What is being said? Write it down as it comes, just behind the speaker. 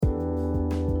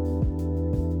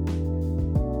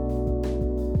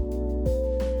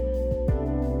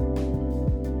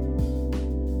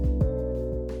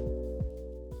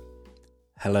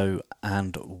Hello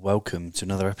and welcome to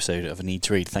another episode of A Need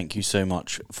to Read. Thank you so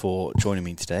much for joining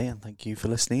me today and thank you for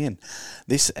listening in.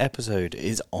 This episode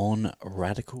is on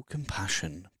Radical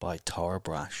Compassion by Tara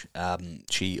Brach.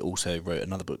 She also wrote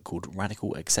another book called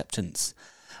Radical Acceptance,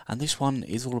 and this one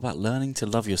is all about learning to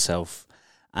love yourself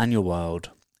and your world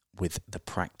with the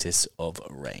practice of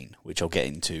RAIN, which I'll get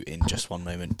into in just one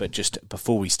moment. But just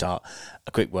before we start,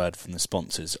 a quick word from the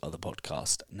sponsors of the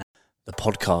podcast. Now, the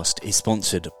podcast is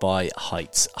sponsored by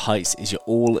Heights. Heights is your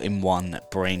all-in-one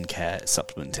brain care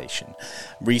supplementation.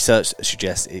 Research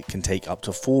suggests it can take up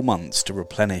to 4 months to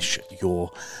replenish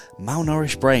your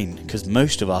malnourished brain, because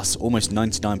most of us, almost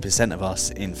 99% of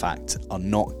us, in fact, are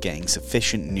not getting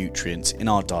sufficient nutrients in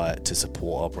our diet to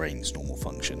support our brain's normal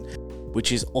function,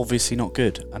 which is obviously not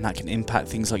good, and that can impact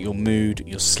things like your mood,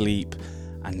 your sleep,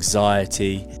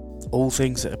 anxiety, all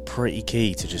things that are pretty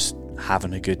key to just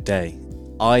having a good day.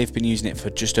 I've been using it for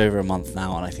just over a month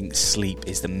now, and I think sleep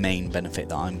is the main benefit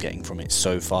that I'm getting from it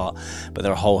so far, but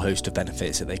there are a whole host of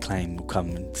benefits that they claim will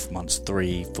come in months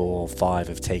 3, 4, 5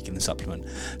 of taking the supplement,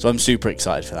 so I'm super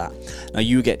excited for that. Now,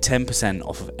 you get 10%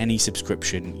 off of any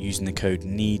subscription using the code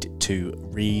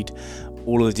NEED2READ.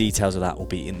 All of the details of that will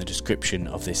be in the description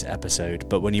of this episode,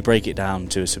 but when you break it down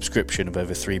to a subscription of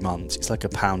over 3 months, it's like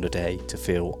 £1 a day to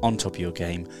feel on top of your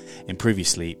game, improve your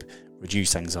sleep,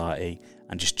 reduce anxiety,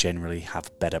 and just generally have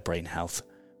better brain health,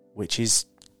 which is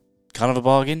kind of a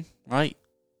bargain, right?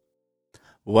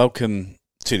 Welcome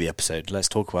to the episode. Let's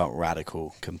talk about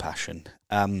Radical Compassion.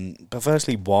 But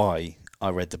firstly, why I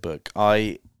read the book.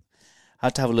 I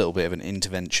had to have a little bit of an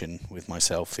intervention with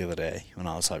myself the other day when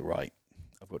I was like, right,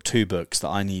 I've got 2 books that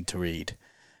I need to read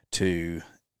to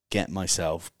get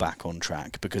myself back on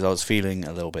track, because I was feeling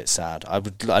a little bit sad.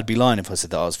 I'd be lying if I said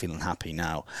that I was feeling happy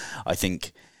now. I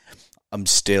think I'm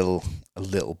still a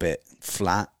little bit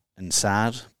flat and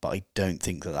sad, but I don't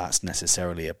think that that's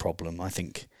necessarily a problem. I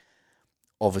think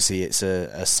obviously it's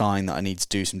a sign that I need to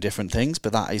do some different things,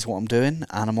 but that is what I'm doing,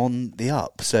 and I'm on the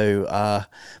up. So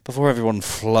before everyone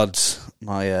floods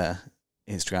my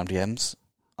Instagram DMs,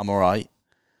 I'm alright.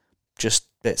 Just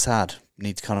a bit sad.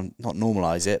 Need to kind of not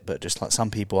normalise it, but just like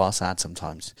some people are sad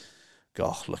sometimes.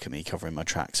 God, look at me covering my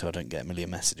tracks so I don't get a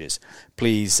million messages.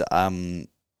 Please,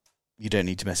 you don't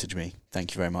need to message me.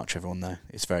 Thank you very much, everyone, though.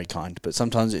 It's very kind. But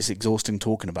sometimes it's exhausting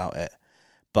talking about it.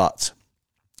 But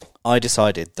I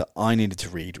decided that I needed to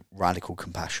read Radical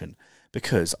Compassion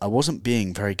because I wasn't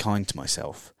being very kind to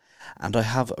myself. And I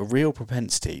have a real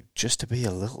propensity just to be a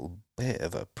little bit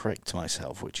of a prick to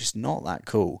myself, which is not that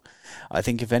cool. I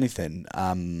think, if anything,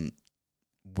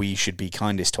 we should be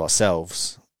kindest to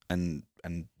ourselves, and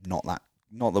not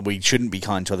that we shouldn't be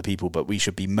kind to other people, but we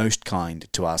should be most kind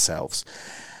to ourselves.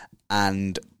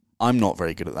 And I'm not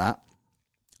very good at that.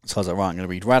 So I was like, right, I'm going to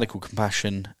read Radical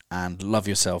Compassion and Love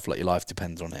Yourself Like Your Life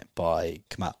Depends on It by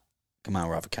Kamal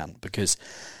Ravikant, because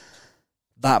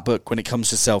that book, when it comes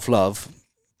to self-love,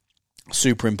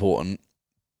 super important,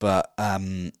 but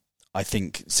I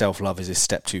think self-love is a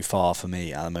step too far for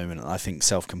me at the moment. I think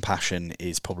self-compassion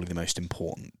is probably the most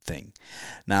important thing.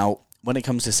 Now, when it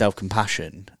comes to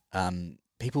self-compassion,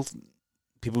 people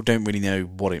don't really know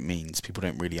what it means. People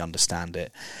don't really understand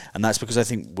it. And that's because I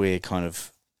think we're kind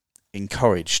of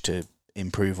encouraged to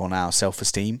improve on our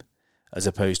self-esteem as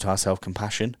opposed to our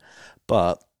self-compassion.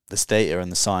 But the data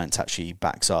and the science actually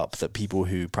backs up that people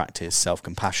who practice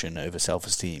self-compassion over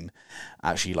self-esteem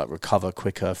actually recover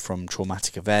quicker from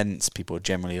traumatic events. People are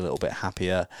generally a little bit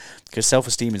happier, because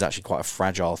self-esteem is actually quite a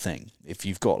fragile thing. If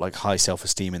you've got high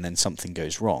self-esteem and then something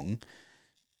goes wrong,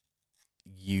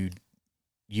 you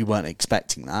weren't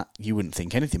expecting that. You wouldn't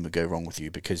think anything would go wrong with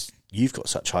you because you've got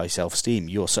such high self-esteem.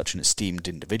 You're such an esteemed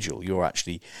individual. You're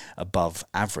actually above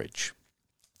average.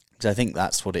 So I think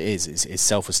that's what it is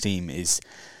self-esteem is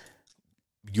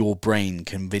your brain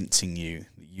convincing you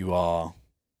that you are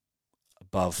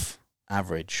above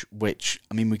average, which,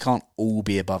 I mean, we can't all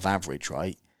be above average,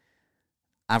 right?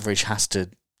 Average has to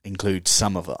include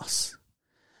some of us.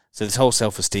 So this whole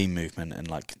self-esteem movement and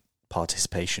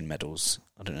participation medals,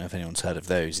 I don't know if anyone's heard of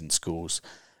those in schools.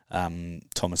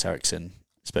 Thomas Erickson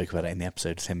spoke about it in the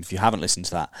episode with him. If you haven't listened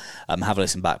to that, have a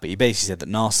listen back. But he basically said that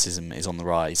narcissism is on the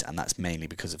rise, and that's mainly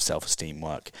because of self-esteem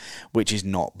work, which is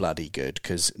not bloody good,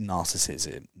 because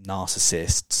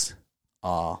narcissists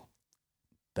are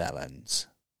bellends,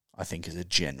 I think, as a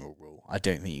general rule. I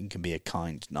don't think you can be a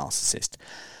kind narcissist,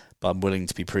 but I'm willing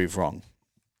to be proved wrong.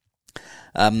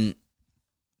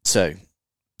 So,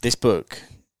 this book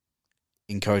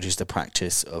encourages the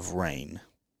practice of RAIN.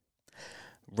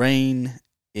 RAIN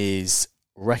is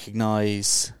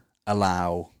recognize,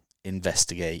 allow,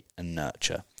 investigate, and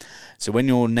nurture. So when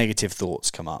your negative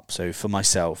thoughts come up, so for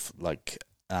myself,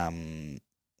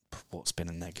 What's been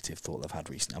a negative thought I've had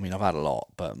recently? I mean, I've had a lot,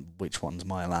 but which ones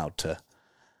am I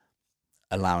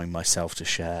allowing myself to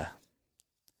share?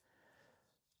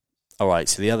 All right,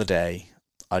 so the other day,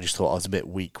 I just thought I was a bit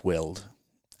weak-willed.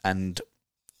 And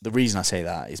the reason I say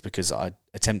that is because I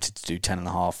attempted to do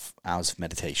 10.5 hours of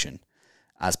meditation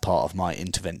as part of my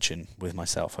intervention with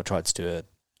myself. I tried to do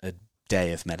a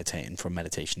day of meditating from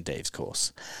Meditation Dave's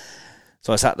course.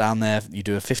 So I sat down there, you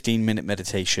do a 15-minute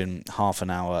meditation, half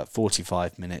an hour,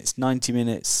 45 minutes, 90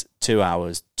 minutes, 2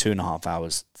 hours, 2.5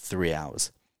 hours, 3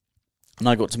 hours. And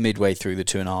I got to midway through the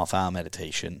 2.5 hour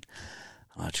meditation,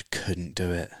 and I just couldn't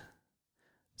do it.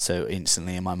 So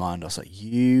instantly in my mind, I was like,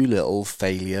 you little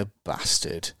failure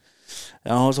bastard.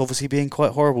 And I was obviously being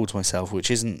quite horrible to myself,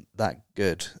 which isn't that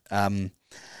good.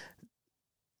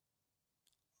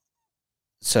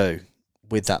 So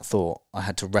with that thought, I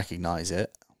had to recognise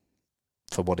it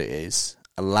for what it is,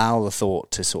 allow the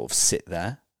thought to sort of sit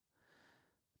there,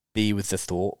 be with the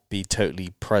thought, be totally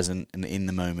present and in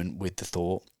the moment with the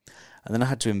thought. And then I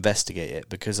had to investigate it,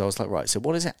 because I was like, right, so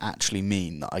what does it actually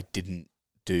mean that I didn't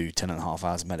do 10.5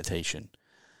 hours of meditation?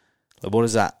 Like, what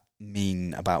does that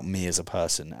mean about me as a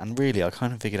person? And really, I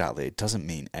kind of figured out that it doesn't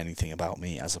mean anything about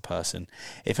me as a person.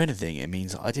 If anything, it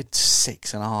means I did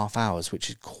 6.5 hours, which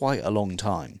is quite a long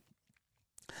time.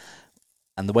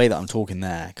 And the way that I'm talking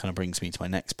there kind of brings me to my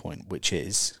next point, which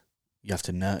is you have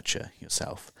to nurture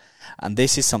yourself. And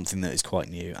this is something that is quite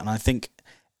new. And I think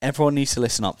everyone needs to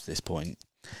listen up to this point.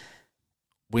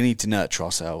 We need to nurture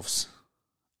ourselves.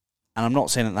 And I'm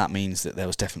not saying that means that there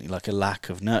was definitely like a lack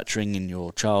of nurturing in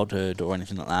your childhood or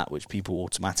anything like that, which people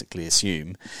automatically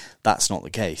assume. That's not the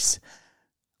case.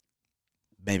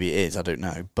 Maybe it is, I don't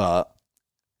know. But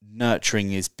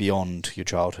nurturing is beyond your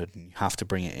childhood, and you have to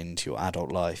bring it into your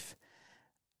adult life.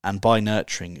 And by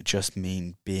nurturing, it just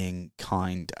means being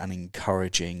kind and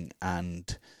encouraging,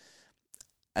 and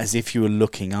as if you were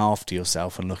looking after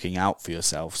yourself and looking out for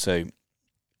yourself. So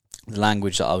the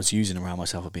language that I was using around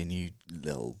myself of being, you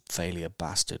little failure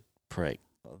bastard prick,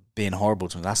 being horrible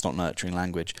to me, that's not nurturing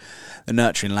language. The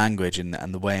nurturing language and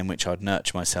the way in which I'd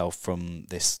nurture myself from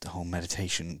this whole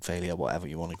meditation failure, whatever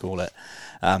you want to call it,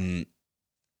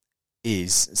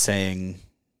 is saying,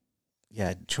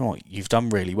 yeah, do you know what? You've done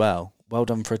really well. Well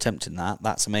done for attempting that.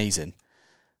 That's amazing.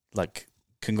 Like,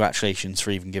 congratulations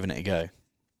for even giving it a go.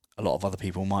 A lot of other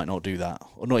people might not do that,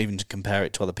 or not even to compare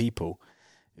it to other people.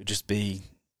 It would just be,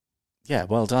 yeah,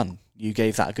 well done. You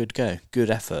gave that a good go.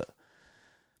 Good effort.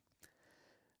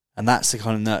 And that's the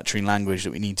kind of nurturing language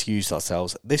that we need to use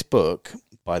ourselves. This book,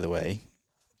 by the way,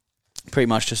 pretty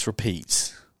much just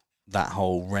repeats that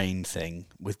whole rain thing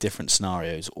with different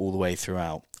scenarios all the way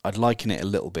throughout. I'd liken it a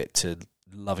little bit to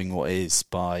Loving What Is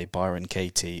by Byron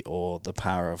Katie or The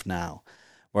Power of Now,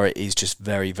 where it is just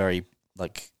very, very,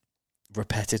 like,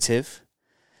 repetitive.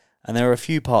 And there are a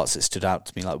few parts that stood out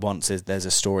to me. Like, once there's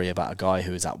a story about a guy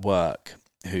who was at work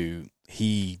who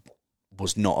he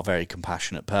was not a very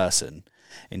compassionate person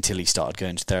until he started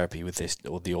going to therapy with this,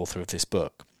 or the author of this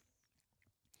book.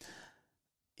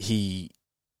 He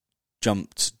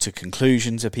jumped to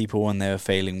conclusions of people when they were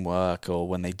failing work or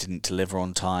when they didn't deliver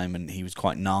on time, and he was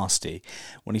quite nasty.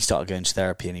 When he started going to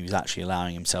therapy and he was actually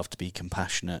allowing himself to be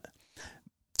compassionate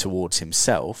towards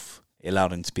himself, it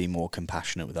allowed him to be more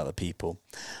compassionate with other people.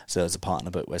 So there's a part in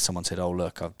the book where someone said, oh,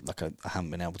 look, I haven't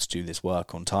been able to do this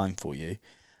work on time for you.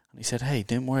 And he said, hey,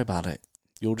 don't worry about it.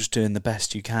 You're just doing the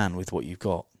best you can with what you've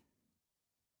got.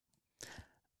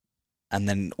 And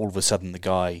then all of a sudden the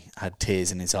guy had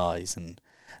tears in his eyes, and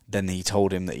then he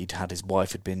told him that his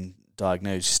wife had been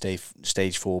diagnosed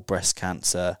stage 4 breast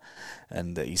cancer,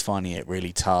 and that he's finding it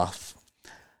really tough.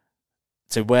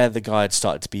 So where the guy had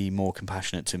started to be more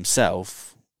compassionate to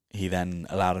himself, he then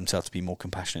allowed himself to be more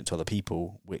compassionate to other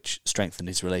people, which strengthened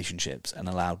his relationships and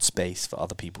allowed space for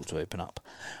other people to open up,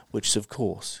 which is, of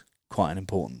course, quite an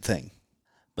important thing.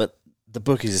 But the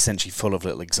book is essentially full of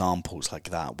little examples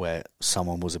like that, where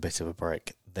someone was a bit of a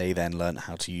prick. They then learned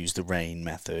how to use the RAIN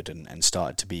method and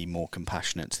started to be more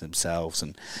compassionate to themselves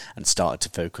and started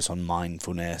to focus on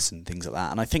mindfulness and things like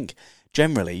that. And I think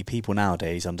generally people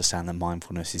nowadays understand that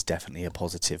mindfulness is definitely a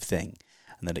positive thing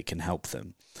and that it can help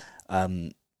them.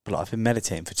 But I've been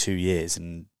meditating for 2 years,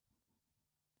 and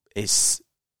it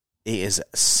has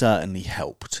certainly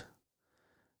helped.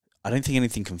 I don't think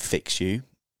anything can fix you,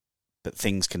 but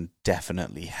things can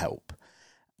definitely help.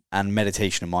 And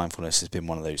meditation and mindfulness has been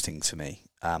one of those things for me.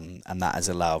 And that has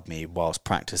allowed me, whilst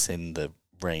practicing the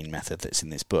RAIN method that's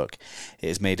in this book, it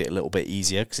has made it a little bit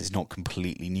easier because it's not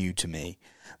completely new to me.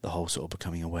 The whole sort of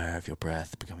becoming aware of your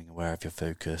breath, becoming aware of your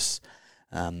focus,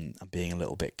 and being a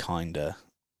little bit kinder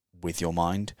with your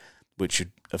mind. which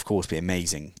would, of course, be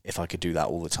amazing if I could do that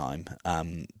all the time.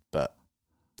 But,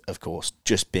 of course,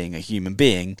 just being a human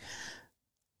being,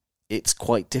 it's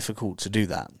quite difficult to do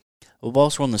that. Well,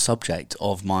 whilst we're on the subject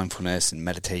of mindfulness and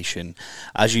meditation,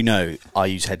 as you know, I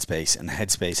use Headspace, and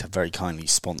Headspace have very kindly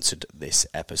sponsored this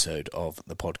episode of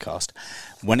the podcast.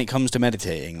 When it comes to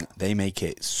meditating, they make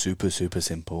it super, super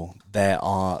simple. There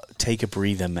are take a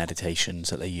breather meditations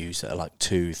that they use that are like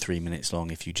 2-3 minutes long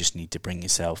if you just need to bring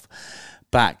yourself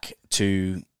back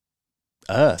to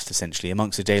earth, essentially,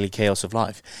 amongst the daily chaos of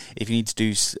life. If you need to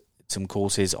do some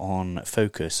courses on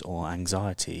focus or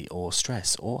anxiety or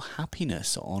stress or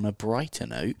happiness on a brighter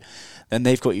note, then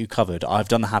they've got you covered. I've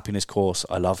done the happiness course,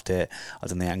 I loved it. I've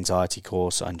done the anxiety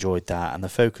course, I enjoyed that, and the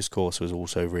focus course was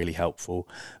also really helpful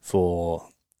for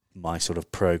my sort of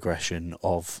progression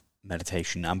of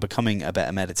meditation and becoming a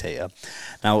better meditator.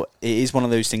 Now, it is one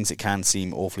of those things that can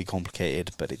seem awfully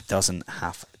complicated, but it doesn't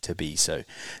have to be so.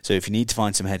 So if you need to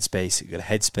find some headspace, go to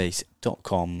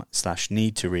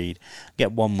headspace.com/need-to-read,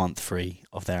 get 1 month free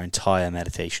of their entire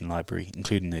meditation library,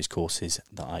 including those courses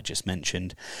that I just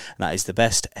mentioned. And that is the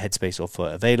best Headspace offer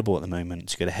available at the moment.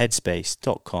 So go to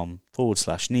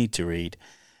headspace.com/need-to-read.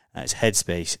 That's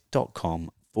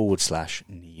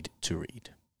headspace.com/need-to-read.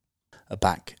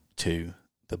 Back to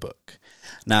the book.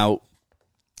 Now,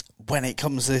 when it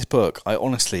comes to this book, I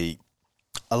liked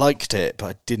it, but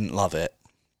I didn't love it.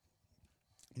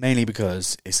 Mainly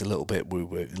because it's a little bit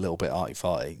woo-woo, a little bit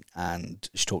arty-farty, and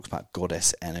she talks about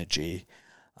goddess energy,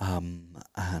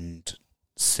 and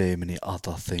so many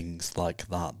other things like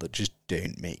that that just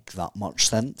don't make that much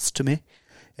sense to me,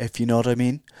 if you know what I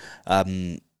mean.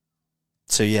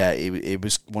 So yeah, it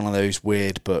was one of those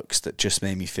weird books that just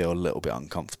made me feel a little bit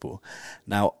uncomfortable.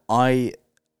 Now,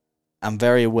 I'm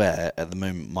very aware at the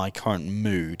moment my current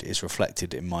mood is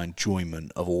reflected in my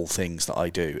enjoyment of all things that I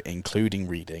do, including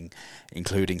reading,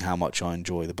 including how much I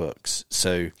enjoy the books.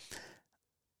 So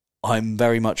I'm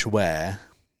very much aware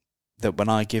that when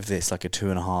I give this like a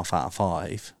 2.5 out of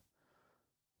 5,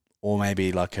 or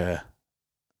maybe like a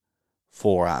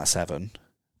 4 out of 7,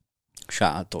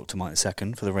 shout out Dr. Mike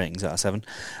II for the ratings out of 7.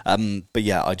 But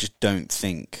yeah, I just don't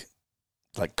think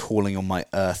like calling on my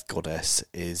earth goddess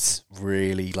is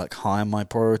really like high on my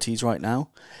priorities right now.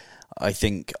 I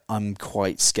think I'm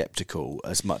quite skeptical,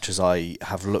 as much as I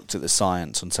have looked at the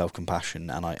science on self-compassion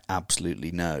and I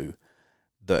absolutely know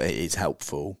that it is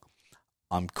helpful.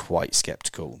 I'm quite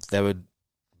skeptical. There were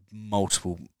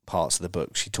multiple parts of the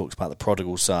book. She talks about the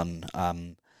prodigal son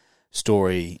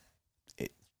story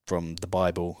from the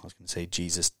Bible. I was going to say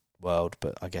Jesus world,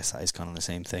 but I guess that is kind of the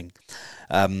same thing.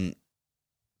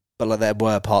 But like there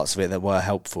were parts of it that were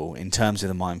helpful in terms of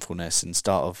the mindfulness and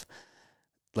start of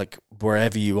like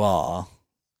wherever you are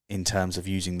in terms of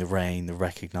using the RAIN, the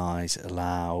recognize,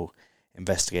 allow,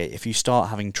 investigate. If you start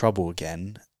having trouble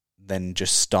again, then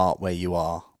just start where you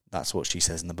are. That's what she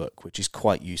says in the book, which is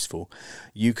quite useful.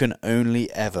 You can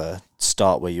only ever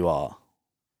start where you are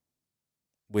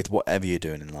with whatever you're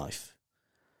doing in life.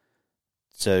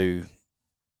 So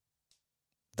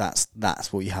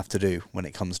that's what you have to do when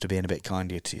it comes to being a bit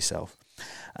kinder to yourself.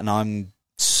 And I'm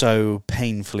so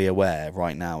painfully aware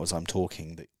right now as I'm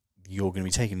talking that you're going to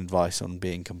be taking advice on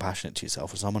being compassionate to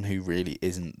yourself as someone who really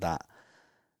isn't that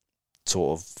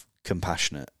sort of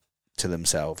compassionate to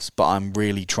themselves. But I'm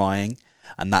really trying,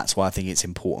 and that's why I think it's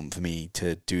important for me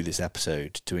to do this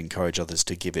episode, to encourage others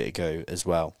to give it a go as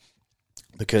well.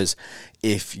 Because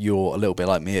if you're a little bit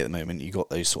like me at the moment, you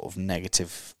got those sort of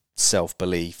negative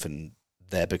self-belief, and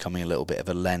they're becoming a little bit of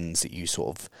a lens that you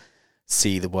sort of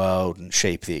see the world and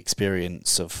shape the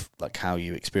experience of like how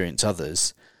you experience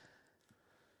others.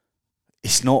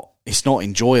 It's not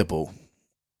enjoyable.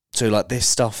 So like this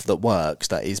stuff that works,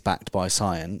 that is backed by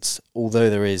science, although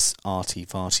there is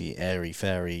arty-farty,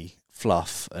 airy-fairy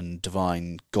fluff and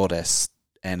divine goddess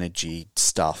energy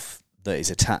stuff that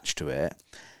is attached to it,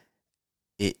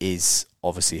 it is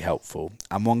obviously helpful.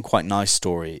 And one quite nice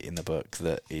story in the book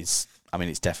that is, I mean,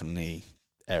 it's definitely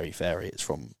airy-fairy, it's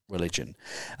from religion.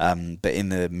 But in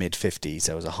the mid-50s,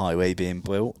 there was a highway being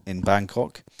built in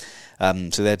Bangkok.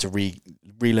 So they had to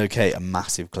relocate a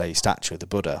massive clay statue of the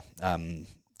Buddha.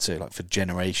 So like for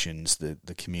generations, the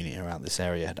community around this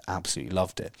area had absolutely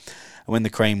loved it. And when the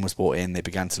crane was brought in, they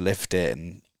began to lift it,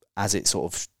 and as it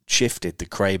sort of shifted, the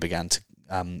clay began to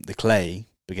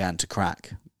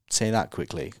crack. Say that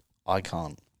quickly. I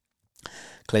can't.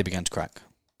 Clay began to crack.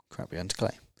 Crack began to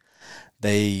clay.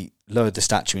 They lowered the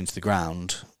statue into the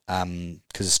ground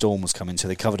because a storm was coming, so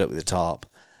they covered it with a tarp.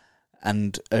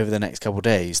 And over the next couple of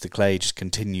days, the clay just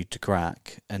continued to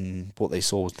crack, and what they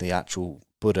saw was the actual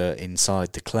Buddha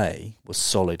inside the clay was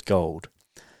solid gold.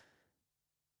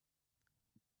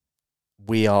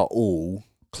 we are all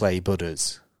clay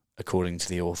Buddhas, according to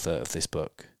the author of this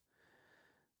book.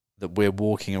 That we're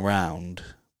walking around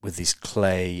with this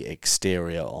clay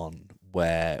exterior on,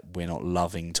 where we're not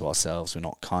loving to ourselves, we're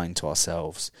not kind to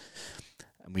ourselves,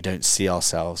 and we don't see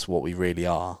ourselves what we really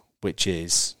are, which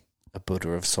is a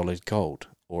Buddha of solid gold,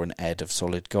 or an Ed of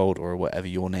solid gold, or whatever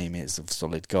your name is of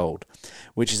solid gold,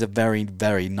 which is a very,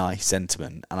 very nice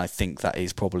sentiment. And I think that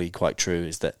is probably quite true,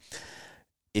 is that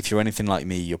if you're anything like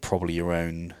me, you're probably your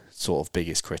own sort of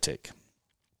biggest critic.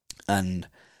 And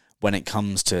when it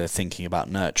comes to thinking about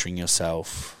nurturing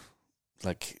yourself,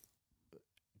 like,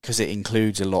 because it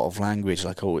includes a lot of language,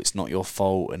 like, oh, it's not your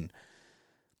fault, and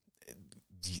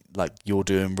like, you're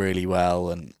doing really well,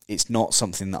 and it's not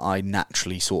something that I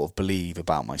naturally sort of believe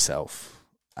about myself.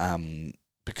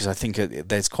 Because I think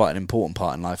there's quite an important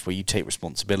part in life where you take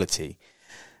responsibility,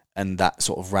 and that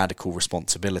sort of radical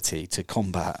responsibility to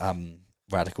combat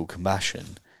radical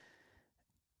compassion,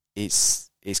 it's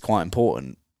quite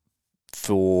important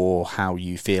for how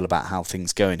you feel about how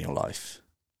things go in your life.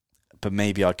 But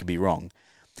maybe I could be wrong.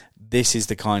 This is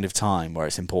the kind of time where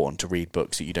it's important to read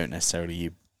books that you don't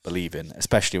necessarily believe in,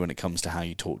 especially when it comes to how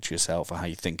you talk to yourself or how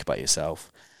you think about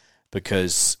yourself,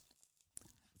 because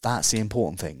that's the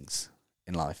important things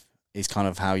in life, is kind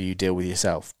of how you deal with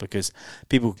yourself, because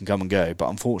people can come and go, but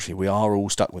unfortunately we are all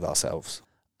stuck with ourselves.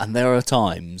 And there are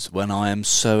times when I am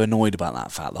so annoyed about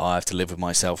that fact that I have to live with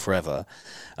myself forever.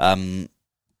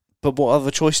 But what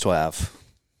other choice do I have?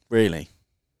 Really?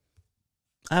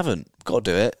 I haven't. Got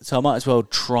to do it. So I might as well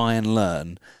try and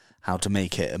learn how to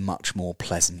make it a much more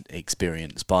pleasant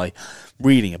experience by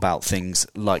reading about things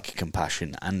like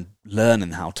compassion and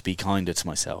learning how to be kinder to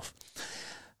myself.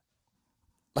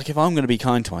 Like, if I'm going to be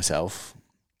kind to myself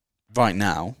right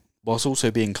now, whilst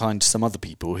also being kind to some other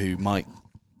people who might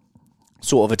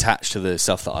sort of attach to the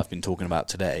stuff that I've been talking about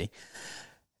today,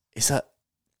 is that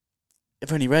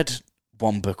I've only read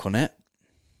one book on it,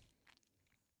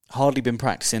 hardly been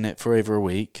practicing it for over a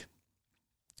week.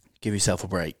 Give yourself a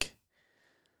break.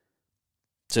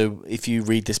 So if you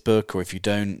read this book, or if you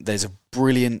don't, there's a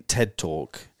brilliant TED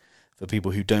Talk for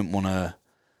people who don't want to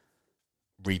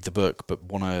read the book but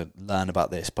want to learn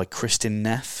about this, by Kristin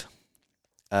Neff.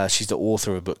 She's the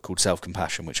author of a book called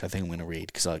Self-Compassion, which I think I'm going to read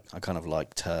because I kind of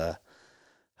liked her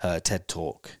TED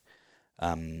Talk.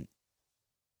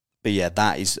 But yeah,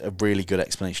 that is a really good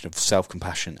explanation of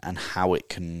self-compassion and how it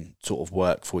can sort of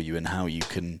work for you, and how you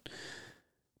can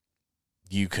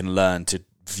learn to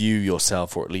view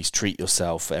yourself, or at least treat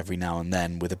yourself every now and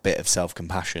then with a bit of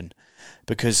self-compassion,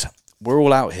 because we're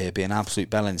all out here being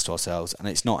absolute bellends to ourselves, and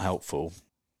it's not helpful.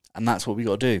 And that's what we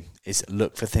got to do, is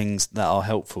look for things that are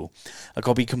helpful. Like,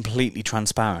 I'll be completely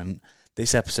transparent.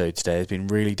 This episode today has been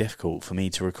really difficult for me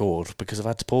to record because I've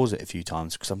had to pause it a few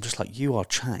times, because I'm just like, you are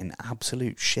chatting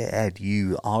absolute shit, Ed.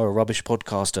 You are a rubbish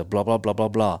podcaster, blah, blah, blah, blah,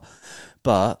 blah.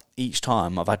 But each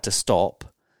time I've had to stop,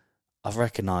 I've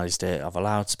recognised it, I've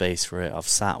allowed space for it, I've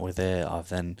sat with it, I've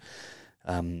then,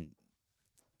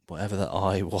 whatever that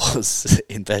I was,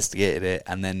 investigated it,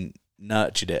 and then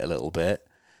nurtured it a little bit.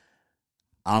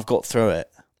 And I've got through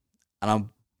it. And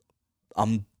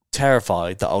I'm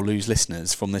terrified that I'll lose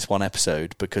listeners from this one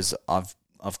episode, because I've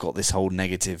got this whole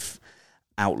negative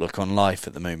outlook on life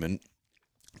at the moment.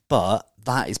 But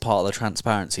that is part of the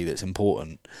transparency that's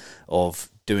important of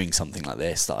doing something like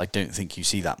this, that I don't think you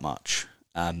see that much,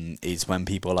 is when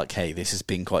people are like, hey, this has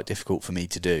been quite difficult for me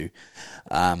to do,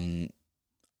 but I'm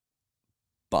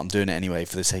doing it anyway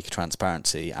for the sake of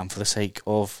transparency, and for the sake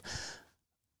of,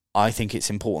 I think it's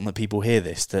important that people hear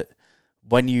this, that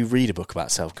when you read a book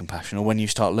about self-compassion, or when you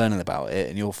start learning about it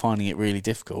and you're finding it really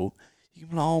difficult, you can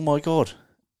be like, oh my God,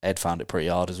 Ed found it pretty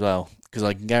hard as well. Because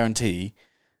I can guarantee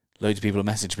loads of people have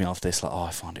messaged me after this like, oh,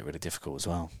 I find it really difficult as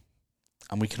well.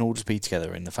 And we can all just be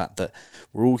together in the fact that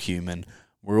we're all human,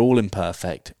 we're all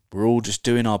imperfect, we're all just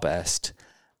doing our best,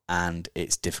 and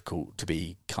it's difficult to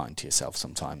be kind to yourself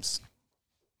sometimes.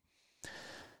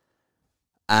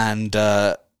 And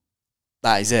that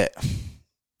is it.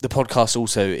 The podcast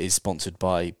also is sponsored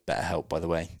by BetterHelp, by the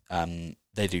way.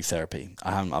 They do therapy.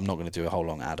 I'm not going to do a whole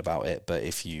long ad about it, but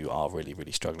if you are really,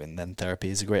 really struggling, then therapy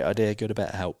is a great idea. Go to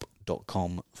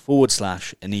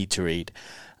betterhelp.com/a need to read,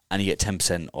 and you get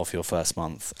 10% off your first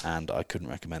month. And I couldn't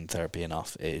recommend therapy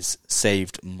enough. It has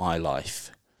saved my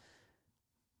life.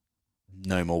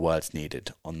 No more words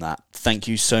needed on that. Thank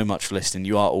you so much for listening.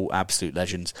 You are all absolute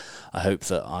legends. I hope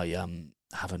that I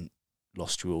haven't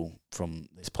lost you all from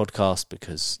this podcast,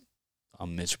 because I'm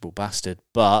a miserable bastard.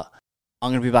 But I'm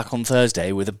going to be back on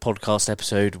Thursday with a podcast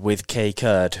episode with Kay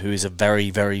Kurd, who is a very,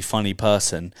 very funny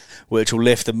person, which will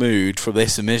lift the mood from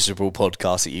this miserable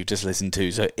podcast that you've just listened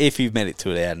to. So if you've made it to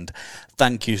the end,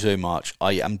 thank you so much.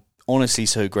 I am honestly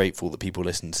so grateful that people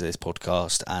listen to this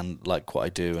podcast and like what I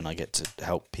do, and I get to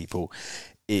help people.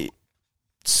 It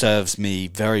serves me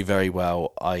very, very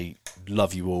well. I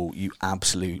love you all, you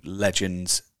absolute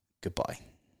legends. Goodbye.